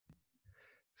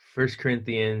First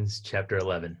Corinthians chapter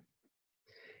 11.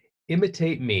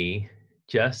 Imitate me,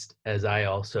 just as I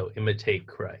also imitate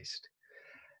Christ.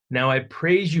 Now I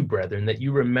praise you, brethren, that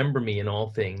you remember me in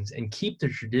all things and keep the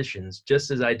traditions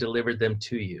just as I delivered them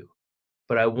to you.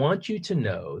 But I want you to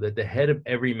know that the head of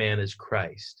every man is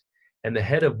Christ, and the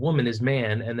head of woman is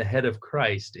man, and the head of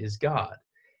Christ is God.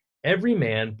 Every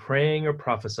man praying or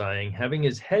prophesying, having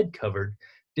his head covered,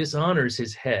 dishonors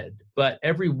his head, but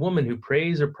every woman who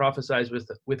prays or prophesies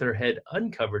with her head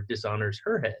uncovered dishonors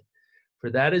her head. For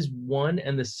that is one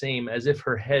and the same as if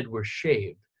her head were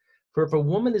shaved. For if a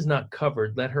woman is not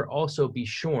covered, let her also be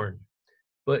shorn.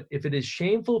 But if it is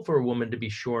shameful for a woman to be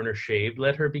shorn or shaved,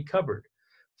 let her be covered.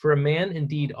 For a man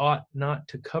indeed ought not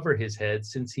to cover his head,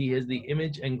 since he is the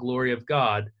image and glory of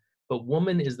God, but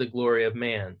woman is the glory of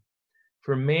man.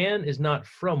 For man is not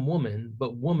from woman,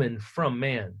 but woman from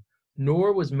man.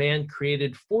 Nor was man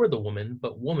created for the woman,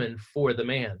 but woman for the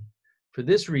man. For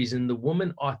this reason, the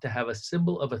woman ought to have a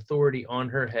symbol of authority on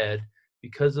her head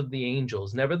because of the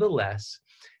angels. Nevertheless,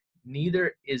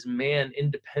 neither is man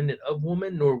independent of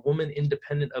woman, nor woman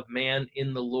independent of man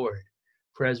in the Lord.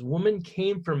 For as woman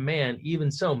came from man,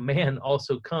 even so man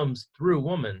also comes through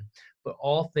woman. But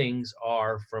all things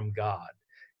are from God.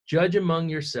 Judge among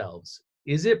yourselves.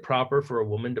 Is it proper for a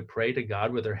woman to pray to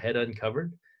God with her head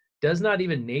uncovered? Does not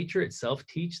even nature itself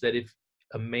teach that if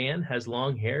a man has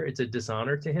long hair, it's a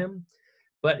dishonor to him?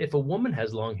 But if a woman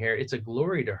has long hair, it's a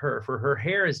glory to her, for her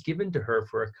hair is given to her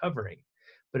for a covering.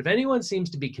 But if anyone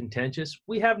seems to be contentious,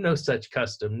 we have no such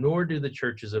custom, nor do the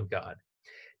churches of God.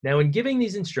 Now, in giving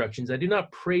these instructions, I do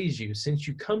not praise you, since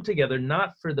you come together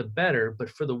not for the better, but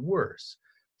for the worse.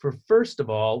 For first of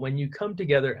all, when you come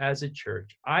together as a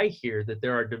church, I hear that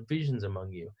there are divisions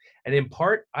among you, and in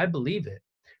part I believe it.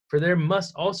 For there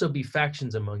must also be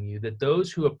factions among you, that those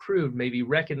who approve may be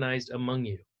recognized among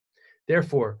you.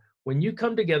 Therefore, when you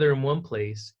come together in one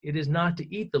place, it is not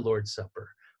to eat the Lord's Supper.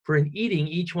 For in eating,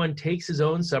 each one takes his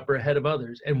own supper ahead of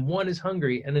others, and one is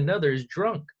hungry and another is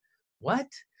drunk. What?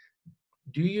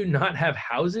 Do you not have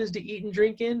houses to eat and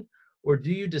drink in? Or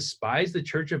do you despise the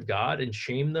church of God and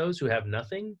shame those who have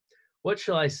nothing? What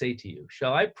shall I say to you?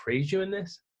 Shall I praise you in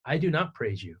this? I do not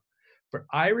praise you. For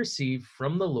I received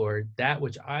from the Lord that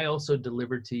which I also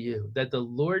delivered to you, that the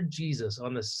Lord Jesus,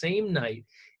 on the same night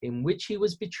in which he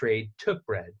was betrayed, took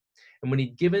bread. And when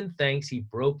he'd given thanks, he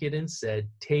broke it and said,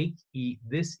 "Take, eat,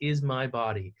 this is my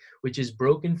body, which is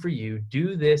broken for you.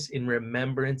 Do this in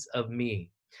remembrance of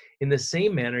me." In the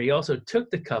same manner, he also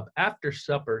took the cup after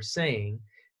supper, saying,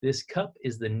 "This cup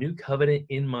is the new covenant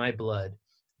in my blood.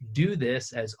 Do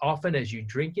this as often as you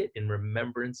drink it in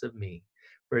remembrance of me.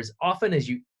 For as often as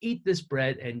you eat this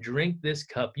bread and drink this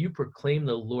cup, you proclaim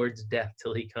the Lord's death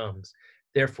till he comes.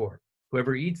 Therefore,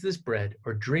 whoever eats this bread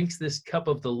or drinks this cup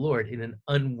of the Lord in an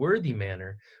unworthy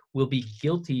manner will be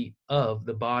guilty of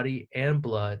the body and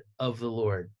blood of the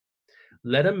Lord.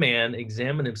 Let a man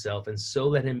examine himself, and so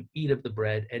let him eat of the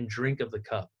bread and drink of the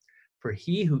cup. For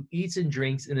he who eats and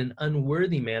drinks in an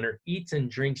unworthy manner eats and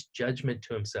drinks judgment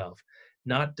to himself,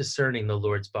 not discerning the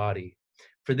Lord's body.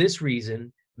 For this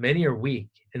reason, many are weak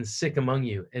and sick among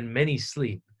you, and many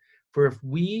sleep. For if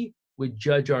we would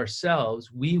judge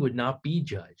ourselves, we would not be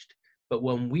judged. But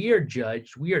when we are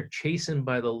judged, we are chastened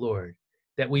by the Lord,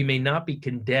 that we may not be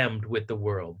condemned with the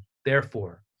world.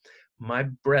 Therefore, my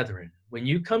brethren, when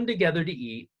you come together to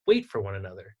eat, wait for one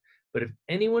another. But if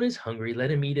anyone is hungry,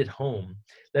 let him eat at home,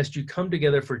 lest you come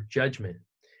together for judgment.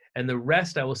 And the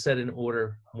rest I will set in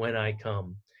order when I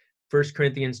come. 1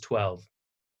 Corinthians 12.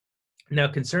 Now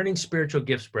concerning spiritual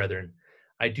gifts, brethren,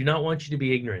 I do not want you to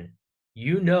be ignorant.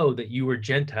 You know that you were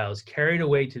Gentiles carried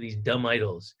away to these dumb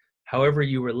idols, however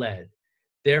you were led.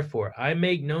 Therefore, I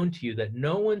make known to you that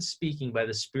no one speaking by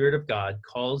the Spirit of God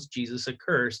calls Jesus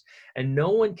accursed, and no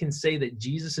one can say that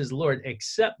Jesus is Lord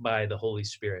except by the Holy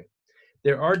Spirit.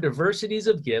 There are diversities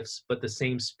of gifts, but the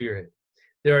same Spirit.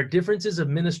 There are differences of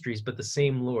ministries, but the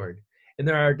same Lord. And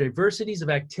there are diversities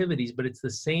of activities, but it's the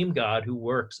same God who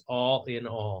works all in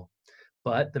all.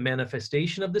 But the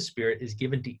manifestation of the Spirit is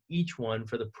given to each one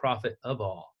for the profit of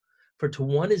all. For to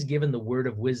one is given the word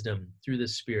of wisdom through the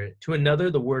Spirit, to another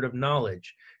the word of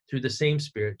knowledge through the same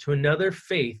Spirit, to another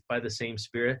faith by the same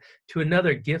Spirit, to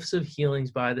another gifts of healings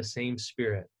by the same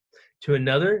Spirit, to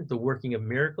another the working of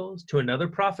miracles, to another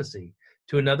prophecy,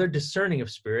 to another discerning of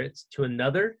spirits, to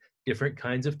another different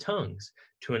kinds of tongues,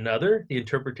 to another the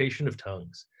interpretation of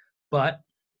tongues. But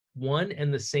one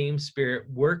and the same Spirit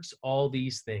works all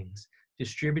these things,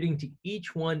 distributing to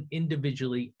each one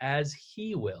individually as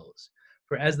he wills.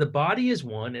 For as the body is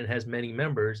one and has many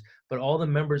members, but all the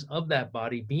members of that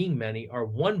body, being many, are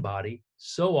one body,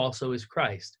 so also is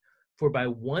Christ. For by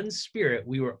one Spirit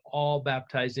we were all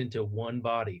baptized into one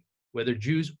body, whether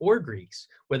Jews or Greeks,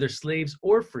 whether slaves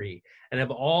or free, and have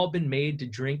all been made to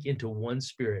drink into one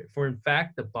Spirit. For in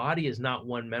fact, the body is not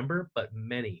one member, but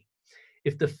many.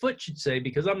 If the foot should say,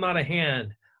 because I'm not a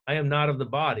hand, I am not of the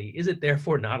body, is it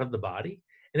therefore not of the body?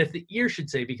 And if the ear should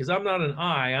say, because I'm not an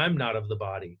eye, I'm not of the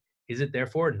body, is it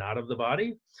therefore not of the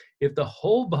body? If the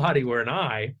whole body were an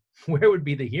eye, where would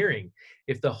be the hearing?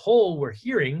 If the whole were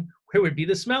hearing, where would be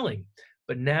the smelling?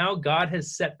 But now God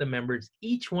has set the members,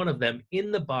 each one of them,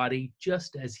 in the body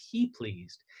just as he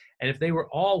pleased. And if they were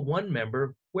all one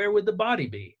member, where would the body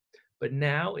be? But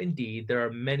now, indeed, there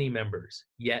are many members,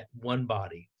 yet one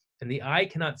body. And the eye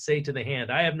cannot say to the hand,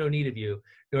 I have no need of you,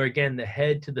 nor again the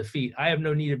head to the feet, I have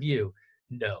no need of you.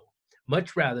 No,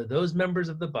 much rather those members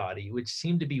of the body which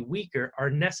seem to be weaker are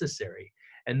necessary.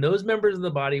 And those members of the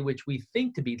body which we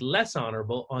think to be less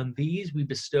honorable, on these we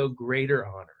bestow greater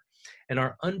honor. And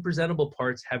our unpresentable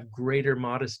parts have greater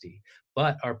modesty,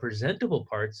 but our presentable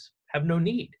parts have no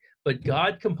need. But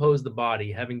God composed the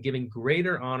body, having given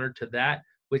greater honor to that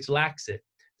which lacks it,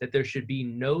 that there should be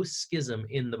no schism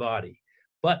in the body,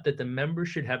 but that the members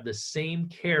should have the same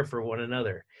care for one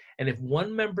another. And if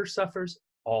one member suffers,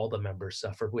 all the members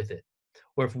suffer with it.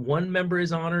 Or if one member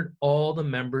is honored, all the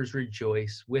members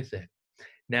rejoice with it.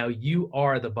 Now you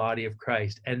are the body of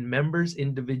Christ and members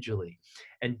individually.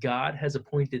 And God has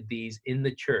appointed these in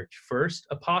the church. First,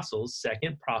 apostles,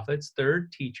 second, prophets,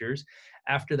 third, teachers.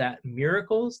 After that,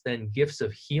 miracles, then gifts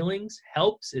of healings,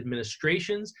 helps,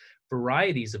 administrations,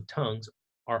 varieties of tongues.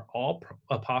 Are all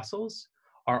apostles?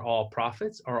 Are all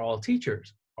prophets? Are all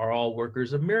teachers? Are all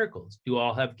workers of miracles? Do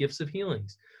all have gifts of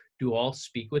healings? Do all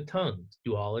speak with tongues?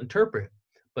 Do all interpret?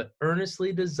 But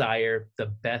earnestly desire the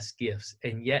best gifts,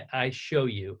 and yet I show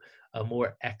you a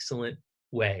more excellent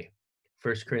way.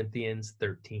 1 Corinthians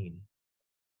 13.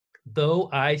 Though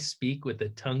I speak with the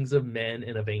tongues of men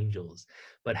and of angels,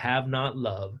 but have not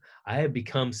love, I have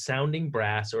become sounding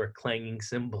brass or a clanging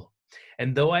cymbal.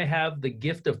 And though I have the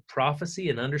gift of prophecy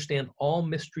and understand all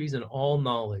mysteries and all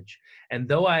knowledge, and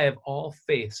though I have all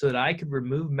faith so that I could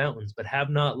remove mountains, but have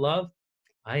not love,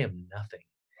 I am nothing.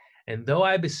 And though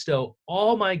I bestow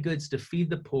all my goods to feed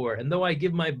the poor, and though I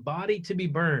give my body to be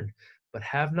burned, but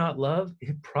have not love,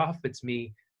 it profits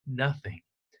me nothing.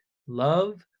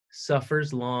 Love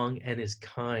suffers long and is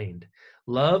kind.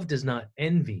 Love does not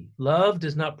envy. Love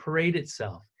does not parade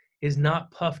itself, is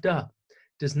not puffed up,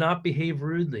 does not behave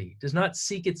rudely, does not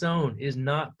seek its own, is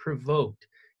not provoked,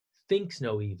 thinks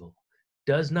no evil,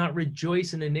 does not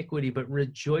rejoice in iniquity, but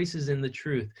rejoices in the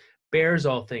truth, bears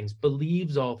all things,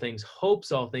 believes all things,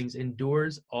 hopes all things,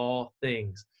 endures all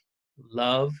things.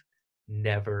 Love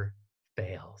never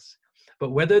fails. But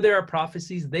whether there are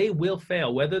prophecies, they will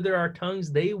fail. Whether there are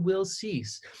tongues, they will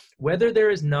cease. Whether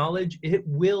there is knowledge, it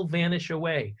will vanish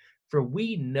away. For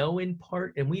we know in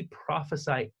part and we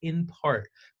prophesy in part.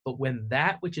 But when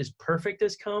that which is perfect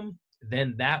has come,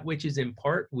 then that which is in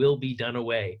part will be done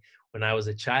away. When I was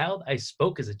a child, I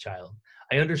spoke as a child.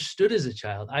 I understood as a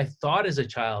child. I thought as a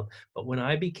child. But when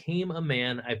I became a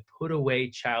man, I put away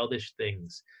childish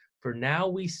things. For now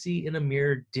we see in a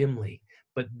mirror dimly,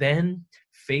 but then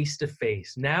face to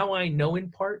face. Now I know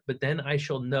in part, but then I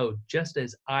shall know just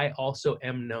as I also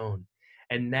am known.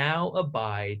 And now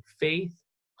abide faith,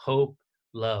 hope,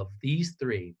 love, these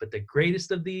three. But the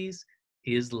greatest of these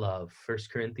is love. 1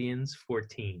 Corinthians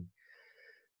 14.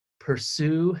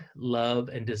 Pursue, love,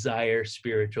 and desire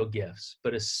spiritual gifts,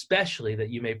 but especially that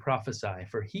you may prophesy.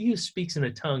 For he who speaks in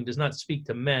a tongue does not speak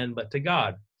to men, but to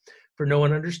God, for no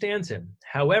one understands him.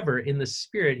 However, in the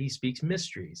Spirit he speaks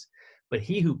mysteries. But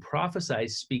he who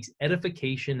prophesies speaks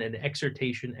edification and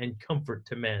exhortation and comfort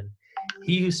to men.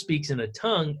 He who speaks in a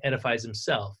tongue edifies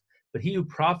himself, but he who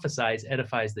prophesies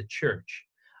edifies the church.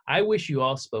 I wish you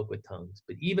all spoke with tongues,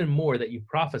 but even more that you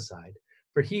prophesied.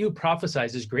 For he who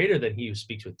prophesies is greater than he who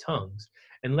speaks with tongues,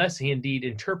 unless he indeed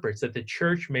interprets, that the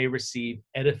church may receive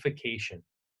edification.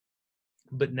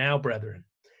 But now, brethren,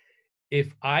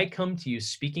 if I come to you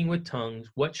speaking with tongues,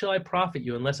 what shall I profit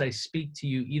you unless I speak to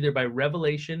you either by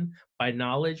revelation, by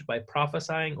knowledge, by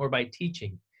prophesying, or by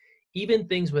teaching? Even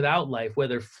things without life,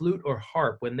 whether flute or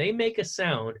harp, when they make a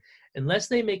sound, unless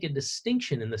they make a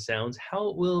distinction in the sounds,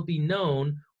 how will it be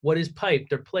known what is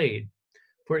piped or played?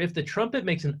 For if the trumpet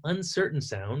makes an uncertain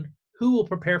sound, who will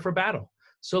prepare for battle?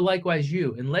 So likewise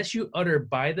you, unless you utter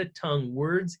by the tongue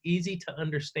words easy to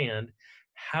understand,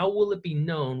 how will it be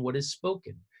known what is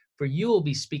spoken? For you will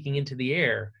be speaking into the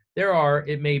air. There are,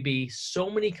 it may be, so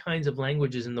many kinds of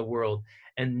languages in the world,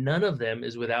 and none of them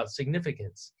is without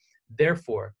significance.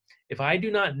 Therefore, if I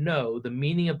do not know the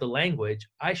meaning of the language,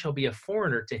 I shall be a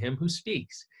foreigner to him who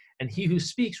speaks, and he who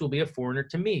speaks will be a foreigner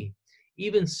to me.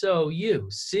 Even so, you,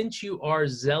 since you are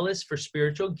zealous for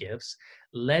spiritual gifts,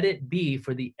 let it be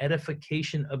for the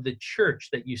edification of the church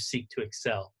that you seek to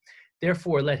excel.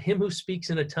 Therefore, let him who speaks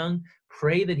in a tongue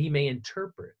pray that he may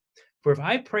interpret. For if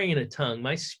I pray in a tongue,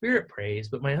 my spirit prays,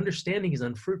 but my understanding is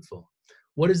unfruitful.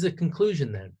 What is the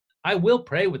conclusion then? I will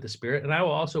pray with the Spirit, and I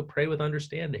will also pray with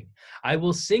understanding. I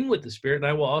will sing with the Spirit, and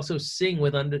I will also sing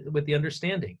with the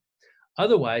understanding.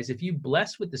 Otherwise, if you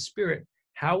bless with the Spirit,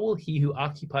 how will he who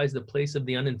occupies the place of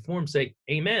the uninformed say,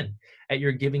 Amen, at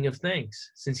your giving of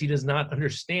thanks, since he does not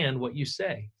understand what you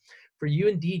say? For you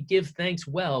indeed give thanks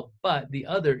well, but the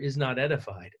other is not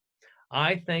edified.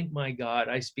 I thank my God,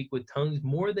 I speak with tongues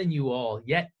more than you all,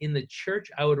 yet in the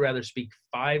church I would rather speak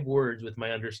 5 words with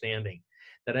my understanding,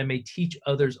 that I may teach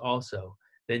others also,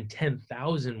 than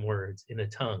 10,000 words in a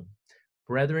tongue.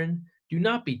 Brethren, do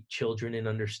not be children in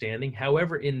understanding.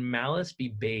 However, in malice be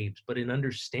babes, but in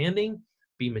understanding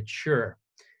be mature.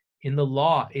 In the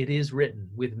law it is written,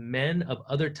 with men of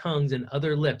other tongues and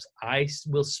other lips I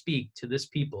will speak to this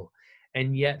people,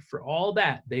 and yet for all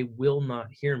that they will not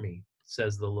hear me,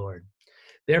 says the Lord.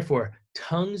 Therefore,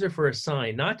 tongues are for a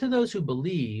sign, not to those who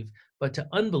believe, but to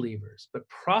unbelievers. But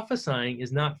prophesying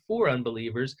is not for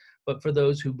unbelievers, but for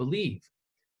those who believe.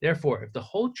 Therefore, if the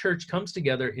whole church comes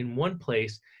together in one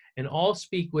place and all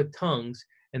speak with tongues,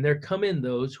 and there come in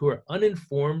those who are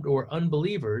uninformed or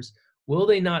unbelievers, will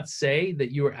they not say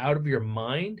that you are out of your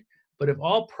mind? But if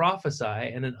all prophesy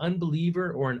and an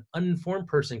unbeliever or an uninformed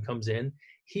person comes in,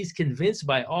 he's convinced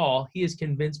by all, he is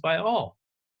convinced by all.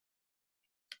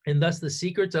 And thus the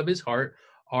secrets of his heart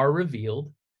are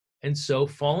revealed. And so,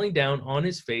 falling down on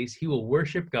his face, he will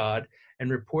worship God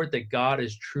and report that God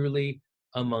is truly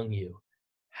among you.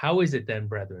 How is it then,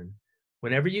 brethren?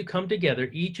 Whenever you come together,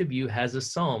 each of you has a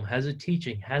psalm, has a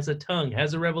teaching, has a tongue,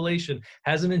 has a revelation,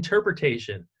 has an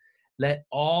interpretation. Let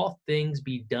all things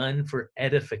be done for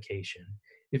edification.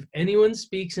 If anyone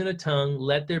speaks in a tongue,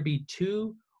 let there be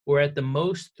 2 or at the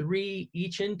most 3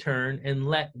 each in turn, and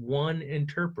let one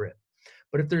interpret.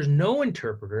 But if there's no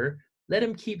interpreter, let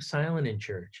him keep silent in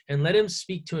church, and let him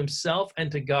speak to himself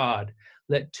and to God.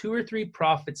 Let 2 or 3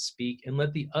 prophets speak, and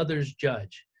let the others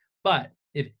judge. But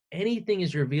if anything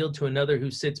is revealed to another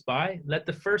who sits by, let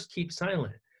the first keep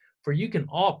silent. For you can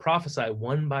all prophesy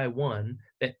one by one,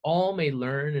 that all may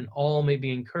learn and all may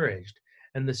be encouraged.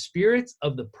 And the spirits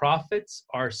of the prophets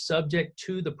are subject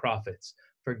to the prophets.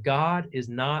 For God is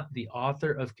not the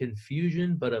author of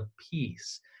confusion, but of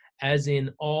peace, as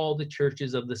in all the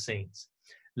churches of the saints.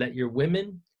 Let your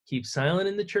women keep silent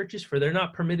in the churches, for they're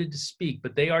not permitted to speak,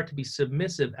 but they are to be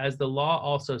submissive, as the law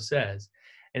also says.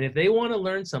 And if they want to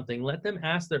learn something, let them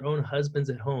ask their own husbands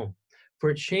at home.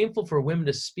 For it's shameful for women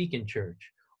to speak in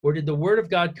church. Or did the word of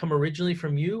God come originally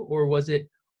from you, or was it you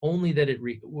only that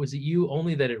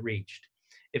it reached?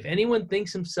 If anyone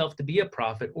thinks himself to be a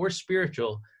prophet or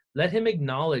spiritual, let him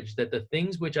acknowledge that the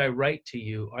things which I write to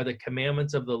you are the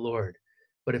commandments of the Lord.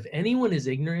 But if anyone is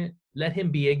ignorant, let him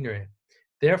be ignorant.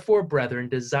 Therefore, brethren,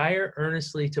 desire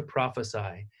earnestly to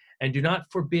prophesy, and do not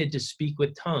forbid to speak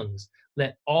with tongues.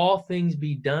 Let all things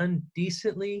be done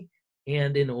decently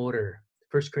and in order.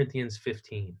 1 Corinthians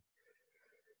 15.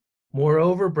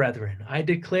 Moreover, brethren, I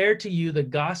declare to you the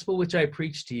gospel which I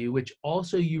preached to you, which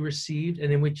also you received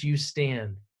and in which you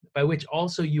stand, by which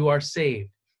also you are saved,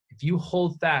 if you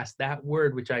hold fast that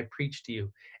word which I preached to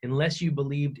you, unless you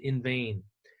believed in vain.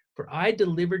 For I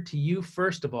delivered to you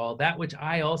first of all that which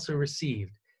I also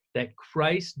received, that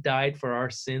Christ died for our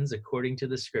sins according to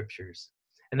the Scriptures,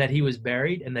 and that he was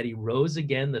buried, and that he rose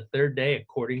again the 3rd day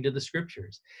according to the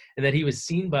Scriptures, and that he was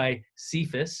seen by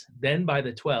Cephas, then by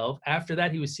the 12. After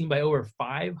that he was seen by over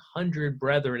 500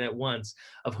 brethren at once,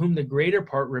 of whom the greater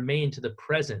part remain to the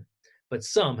present, but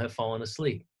some have fallen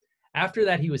asleep. After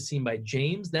that he was seen by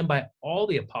James, then by all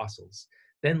the apostles.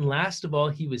 Then last of all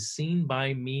he was seen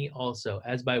by me also,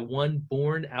 as by one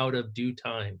born out of due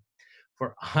time.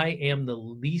 For I am the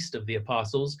least of the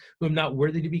apostles, who am not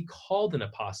worthy to be called an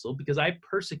apostle, because I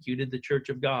persecuted the church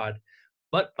of God.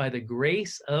 But by the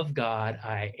grace of God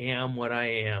I am what I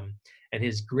am, and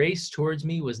his grace towards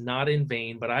me was not in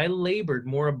vain, but I labored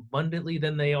more abundantly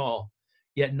than they all.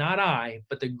 Yet not I,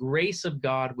 but the grace of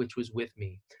God which was with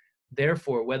me.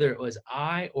 Therefore, whether it was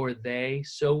I or they,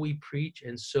 so we preach,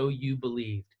 and so you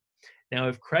believed. Now,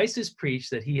 if Christ is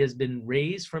preached that he has been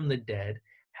raised from the dead,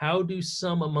 how do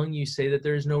some among you say that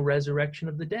there is no resurrection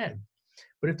of the dead?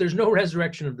 But if there's no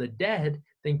resurrection of the dead,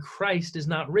 then Christ is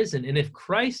not risen. And if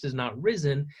Christ is not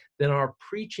risen, then our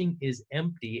preaching is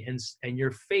empty, and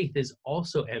your faith is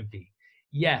also empty.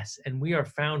 Yes, and we are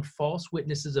found false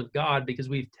witnesses of God, because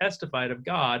we've testified of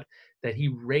God that he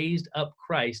raised up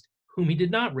Christ, whom he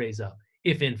did not raise up,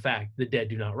 if in fact the dead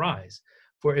do not rise.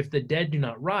 For if the dead do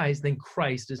not rise, then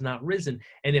Christ is not risen.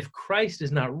 And if Christ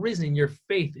is not risen, your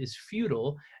faith is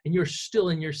futile, and you're still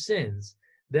in your sins.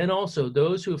 Then also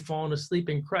those who have fallen asleep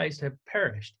in Christ have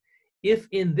perished. If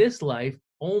in this life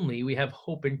only we have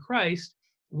hope in Christ,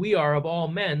 we are of all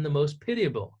men the most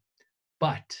pitiable.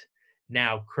 But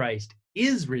now Christ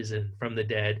is risen from the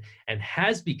dead and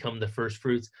has become the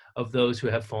firstfruits of those who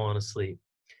have fallen asleep.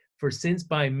 For since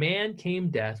by man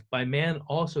came death, by man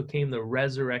also came the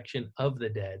resurrection of the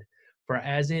dead. For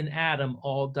as in Adam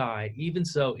all die, even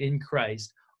so in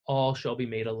Christ all shall be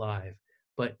made alive.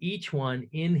 But each one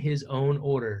in his own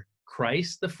order.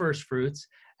 Christ the firstfruits,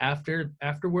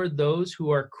 afterward those who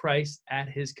are Christ at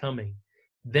his coming.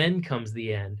 Then comes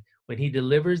the end, when he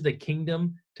delivers the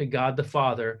kingdom to God the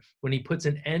Father, when he puts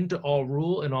an end to all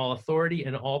rule and all authority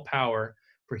and all power.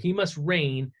 For he must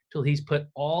reign till he's put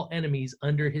all enemies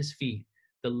under his feet.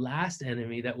 The last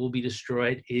enemy that will be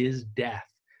destroyed is death,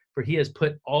 for he has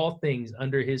put all things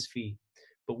under his feet.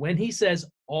 But when he says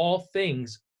all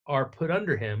things are put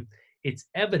under him, it's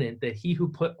evident that he who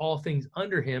put all things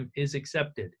under him is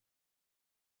accepted.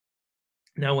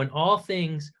 Now, when all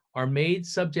things are made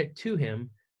subject to him,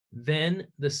 then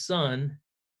the Son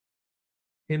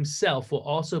himself will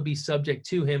also be subject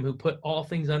to him who put all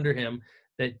things under him,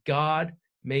 that God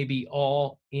may be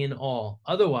all in all.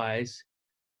 Otherwise,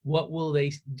 what will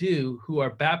they do who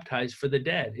are baptized for the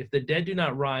dead? If the dead do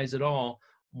not rise at all,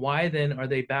 why then are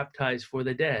they baptized for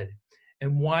the dead?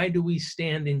 And why do we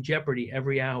stand in jeopardy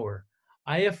every hour?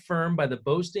 I affirm by the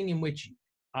boasting in which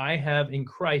I have in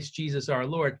Christ Jesus our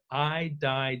Lord, I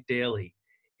die daily.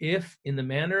 If in the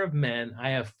manner of men I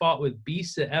have fought with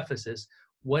beasts at Ephesus,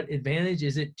 what advantage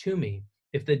is it to me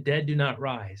if the dead do not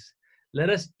rise? Let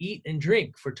us eat and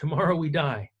drink, for tomorrow we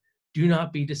die. Do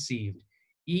not be deceived.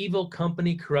 Evil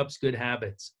company corrupts good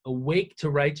habits. Awake to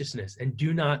righteousness and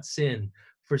do not sin,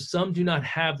 for some do not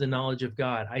have the knowledge of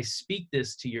God. I speak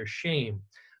this to your shame.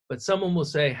 But someone will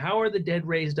say, how are the dead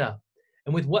raised up?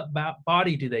 And with what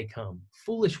body do they come?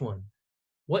 Foolish one.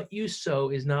 What you sow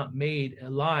is not made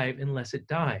alive unless it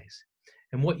dies.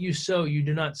 And what you sow, you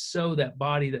do not sow that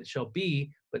body that shall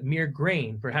be, but mere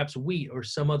grain, perhaps wheat or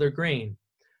some other grain.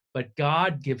 But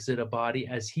God gives it a body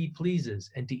as he pleases,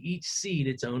 and to each seed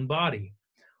its own body.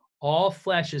 All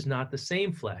flesh is not the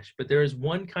same flesh, but there is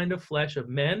one kind of flesh of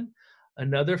men,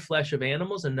 another flesh of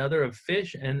animals, another of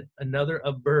fish, and another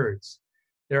of birds.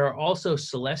 There are also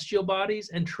celestial bodies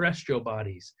and terrestrial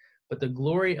bodies, but the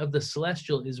glory of the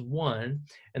celestial is one,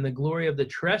 and the glory of the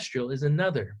terrestrial is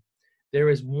another. There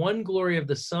is one glory of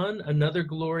the sun, another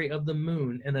glory of the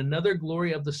moon, and another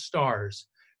glory of the stars.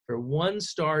 For one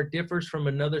star differs from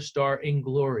another star in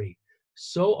glory.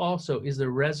 So also is the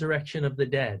resurrection of the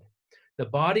dead. The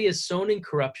body is sown in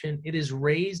corruption, it is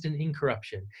raised in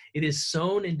incorruption. It is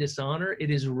sown in dishonor, it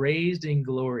is raised in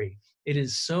glory. It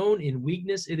is sown in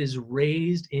weakness, it is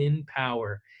raised in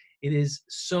power. It is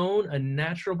sown a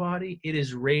natural body, it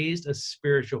is raised a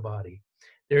spiritual body.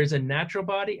 There is a natural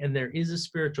body and there is a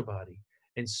spiritual body.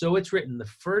 And so it's written, the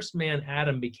first man,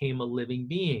 Adam, became a living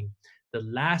being. The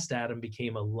last Adam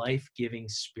became a life-giving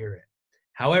spirit.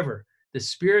 However, the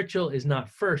spiritual is not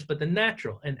first, but the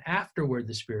natural, and afterward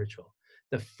the spiritual.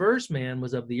 The first man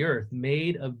was of the earth,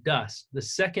 made of dust. The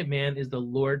second man is the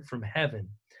Lord from heaven.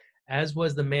 As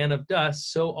was the man of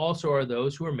dust, so also are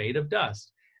those who are made of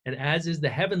dust. And as is the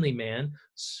heavenly man,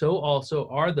 so also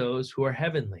are those who are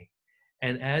heavenly.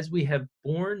 And as we have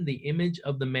borne the image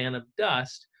of the man of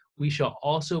dust, we shall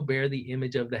also bear the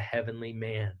image of the heavenly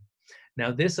man.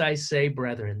 Now this I say,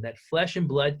 brethren, that flesh and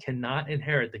blood cannot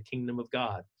inherit the kingdom of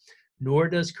God, nor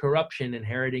does corruption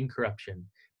inherit incorruption.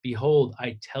 Behold,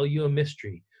 I tell you a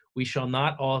mystery. We shall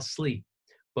not all sleep,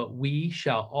 but we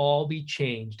shall all be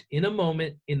changed in a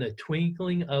moment, in the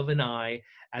twinkling of an eye,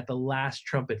 at the last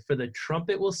trumpet. For the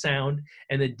trumpet will sound,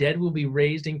 and the dead will be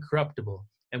raised incorruptible,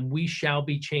 and we shall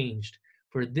be changed.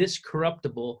 For this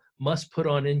corruptible must put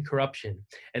on incorruption,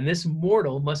 and this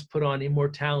mortal must put on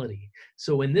immortality.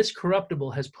 So when this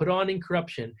corruptible has put on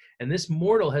incorruption, and this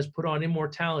mortal has put on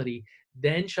immortality,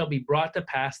 then shall be brought to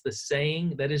pass the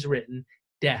saying that is written,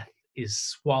 death is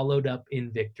swallowed up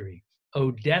in victory.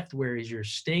 O death, where is your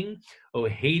sting? O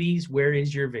Hades, where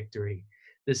is your victory?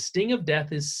 The sting of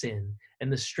death is sin, and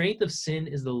the strength of sin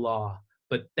is the law.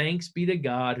 But thanks be to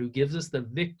God who gives us the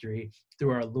victory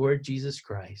through our Lord Jesus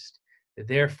Christ.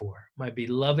 Therefore, my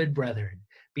beloved brethren,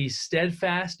 be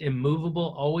steadfast,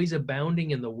 immovable, always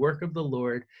abounding in the work of the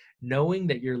Lord, knowing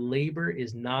that your labor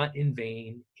is not in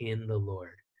vain in the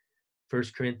Lord. 1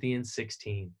 Corinthians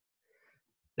 16.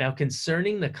 Now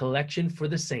concerning the collection for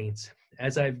the saints,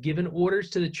 as I've given orders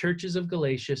to the churches of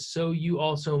Galatia, so you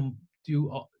also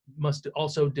must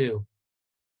also do.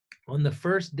 On the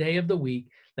first day of the week,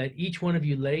 let each one of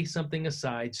you lay something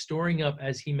aside, storing up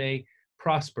as he may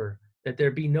prosper, that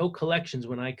there be no collections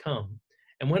when I come.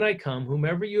 And when I come,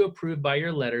 whomever you approve by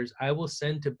your letters, I will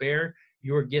send to bear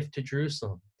your gift to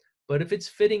Jerusalem. But if it's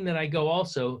fitting that I go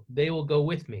also, they will go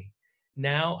with me.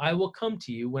 Now I will come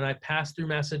to you when I pass through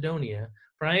Macedonia,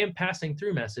 for I am passing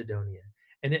through Macedonia.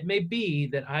 And it may be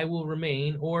that I will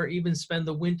remain or even spend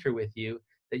the winter with you,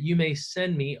 that you may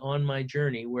send me on my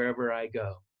journey wherever I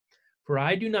go. For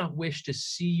I do not wish to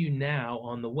see you now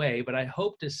on the way, but I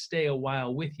hope to stay a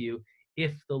while with you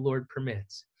if the Lord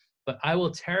permits. But I will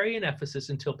tarry in Ephesus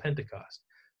until Pentecost,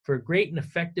 for a great and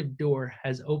effective door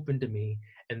has opened to me,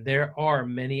 and there are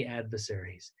many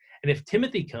adversaries. And if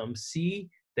Timothy comes, see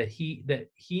that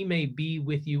he may be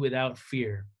with you without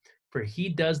fear, for he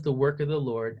does the work of the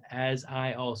Lord, as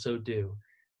I also do.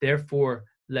 Therefore,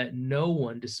 let no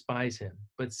one despise him,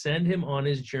 but send him on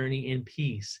his journey in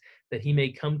peace, that he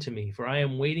may come to me, for I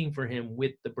am waiting for him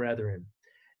with the brethren.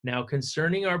 Now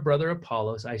concerning our brother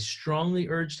Apollos, I strongly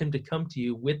urged him to come to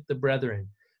you with the brethren,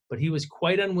 but he was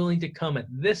quite unwilling to come at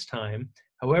this time.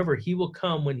 However, he will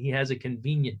come when he has a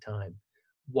convenient time.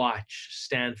 Watch,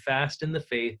 stand fast in the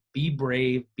faith, be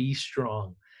brave, be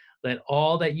strong. Let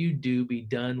all that you do be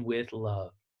done with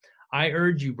love. I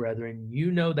urge you, brethren,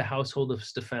 you know the household of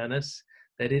Stephanas,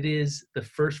 that it is the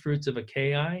firstfruits of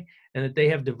Achaia, and that they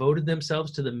have devoted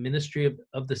themselves to the ministry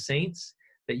of the saints,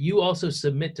 that you also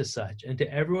submit to such, and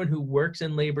to everyone who works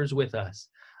and labors with us.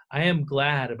 I am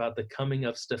glad about the coming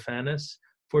of Stephanas,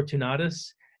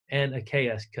 Fortunatus, and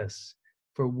Achaicus,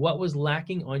 for what was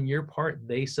lacking on your part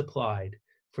they supplied,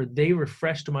 for they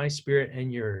refreshed my spirit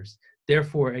and yours.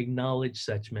 Therefore acknowledge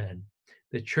such men.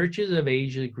 The churches of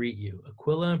Asia greet you.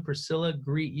 Aquila and Priscilla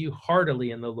greet you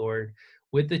heartily in the Lord.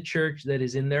 With the church that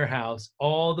is in their house,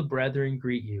 all the brethren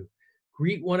greet you.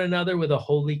 Greet one another with a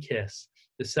holy kiss.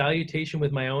 The salutation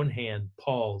with my own hand,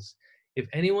 Paul's. If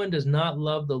anyone does not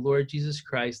love the Lord Jesus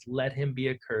Christ, let him be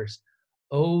accursed.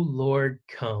 O Lord,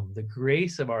 come. The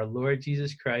grace of our Lord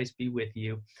Jesus Christ be with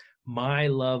you. My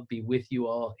love be with you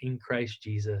all in Christ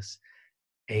Jesus.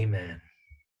 Amen.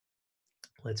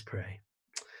 Let's pray.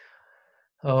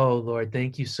 Oh, Lord,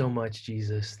 thank you so much,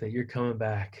 Jesus, that you're coming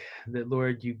back. That,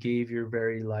 Lord, you gave your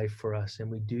very life for us.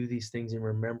 And we do these things in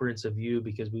remembrance of you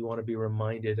because we want to be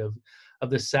reminded of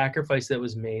the sacrifice that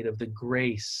was made, of the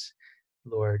grace,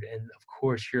 Lord, and of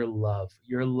course, your love.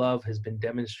 Your love has been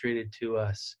demonstrated to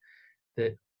us,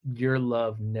 that your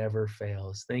love never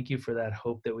fails. Thank you for that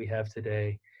hope that we have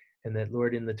today. And that,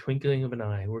 Lord, in the twinkling of an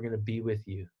eye, we're going to be with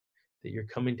you, that you're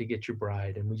coming to get your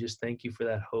bride. And we just thank you for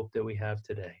that hope that we have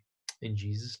today. In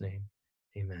Jesus' name,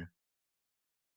 amen.